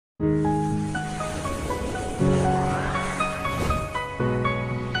Hello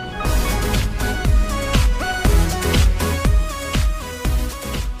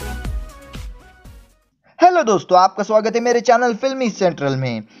दोस्तों, आपका स्वागत है मेरे चैनल फिल्मी सेंट्रल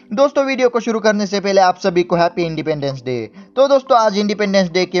में। दोस्तों, वीडियो को शुरू करने से पहले आप सभी को हैप्पी इंडिपेंडेंस डे। तो दोस्तों, आज इंडिपेंडेंस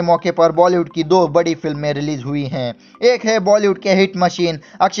डे के मौके पर बॉलीवुड की दो बड़ी फिल्में रिलीज हुई हैं। एक है बॉलीवुड के हिट मशीन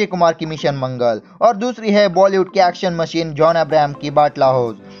अक्षय कुमार की मिशन मंगल और दूसरी है बॉलीवुड की एक्शन मशीन जॉन अब्राहम की बाटला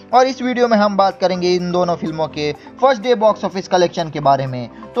हाउस। और इस वीडियो में हम बात करेंगे इन दोनों फिल्मों के first day box office collection के बारे में।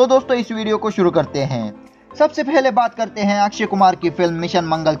 तो दोस्तों, इस वीडियो को शुरू करते हैं। सबसे पहले बात करते हैं अक्षय कुमार की फिल्म मिशन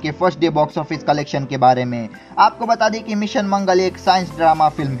मंगल के first day box office collection के बारे में। आपको बता दें कि मिशन मंगल एक साइंस ड्रामा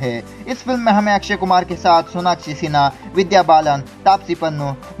फिल्म है। इस फिल्म में हमें अक्षय कुमार के साथ सोनाक्षी सिन्हा, विद्या बालन, तापसी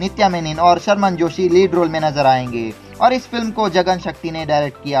पन्नू, नित्या मेनन और शर्मन जोशी लीड रोल में नजर आएंगे। और इस फिल्म को जगन शक्ति ने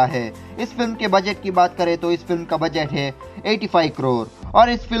डायरेक्ट किया है। इस फिल्म के बजट की बात करें तो इस फिल्म का बजट है 85 करोड़ और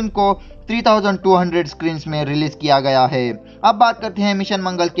इस फिल्म को 3200 स्क्रीन्स में रिलीज किया गया है। अब बात करते हैं मिशन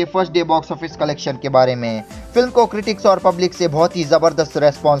मंगल के first day box office collection के बारे में। फिल्म को क्रिटिक्स और पब्लिक से बहुत ही जबरदस्त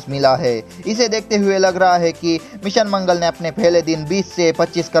रेस्पॉन्स मिला है। इसे देखते हुए लग रहा है कि मिशन मंगल ने अपने पहले दिन 20 से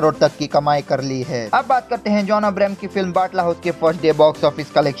 25 करोड़ तक की कमाई कर ली है। अब बात करते हैं जॉन अब्राहम की फिल्म बाटला हाउस के first day box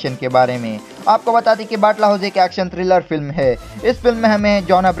office collection के बारे में। आपको बता दें कि बाटला हाउस एक एक्शन थ्रिलर फिल्म है। इस फिल्म में हमें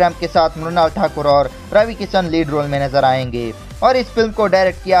जॉन अब्राहम के साथ मृणाल ठाकुर और रवि किशन लीड रोल में नजर आएंगे और इस फिल्म को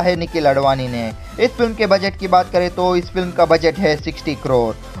डायरेक्ट किया है निखिल अडवाणी ने। इस फिल्म के बजट की बात करें तो इस फिल्म का बजट है 60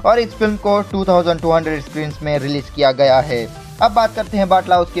 करोड़ और इस फिल्म को 2200 स्क्रीन्स में रिलीज किया गया है। अब बात करते हैं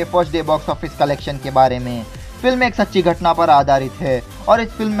बाटला हाउस के first day box office collection के बारे में। फिल्म एक सच्ची घटना पर आधारित है और इस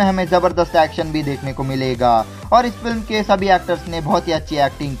फिल्म में हमें ज़बरदस्त एक्शन भी देखने को मिलेगा और इस फिल्म के सभी एक्टर्स ने बहुत ही अच्छी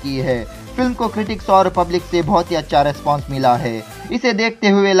एक्टिंग की है। फिल्म को क्रिटिक्स और पब्लिक से बहुत ही अच्छा रिस्पांस मिला है। इसे देखते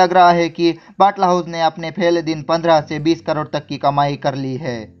हुए लग रहा है कि बाटला हाउस ने अपने पहले दिन 15 से 20 करोड़ तक की कमाई कर ली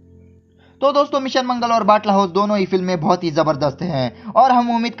है। तो दोस्तों, मिशन मंगल और बाटला हाउस दोनों ही फिल्में बहुत ही ज़बरदस्त हैं और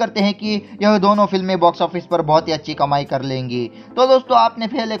हम उम्मीद करते हैं कि यह दोनों फिल्में बॉक्स ऑफिस पर बहुत ही अच्छी कमाई कर लेंगी। तो दोस्तों, आपने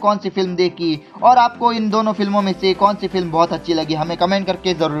पहले कौन सी फिल्म देखी और आपको इन दोनों फिल्मों में से कौन सी फिल्म बहुत अच्छी लगी, हमें कमेंट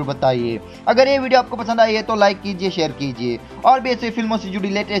करके ज़रूर बताइए। अगर ये वीडियो आपको पसंद आई है तो लाइक कीजिए, शेयर कीजिए और भी ऐसे फिल्मों से जुड़ी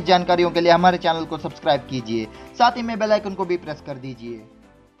लेटेस्ट जानकारियों के लिए हमारे चैनल को सब्सक्राइब कीजिए। साथ ही में बेल आइकन को भी प्रेस कर दीजिए।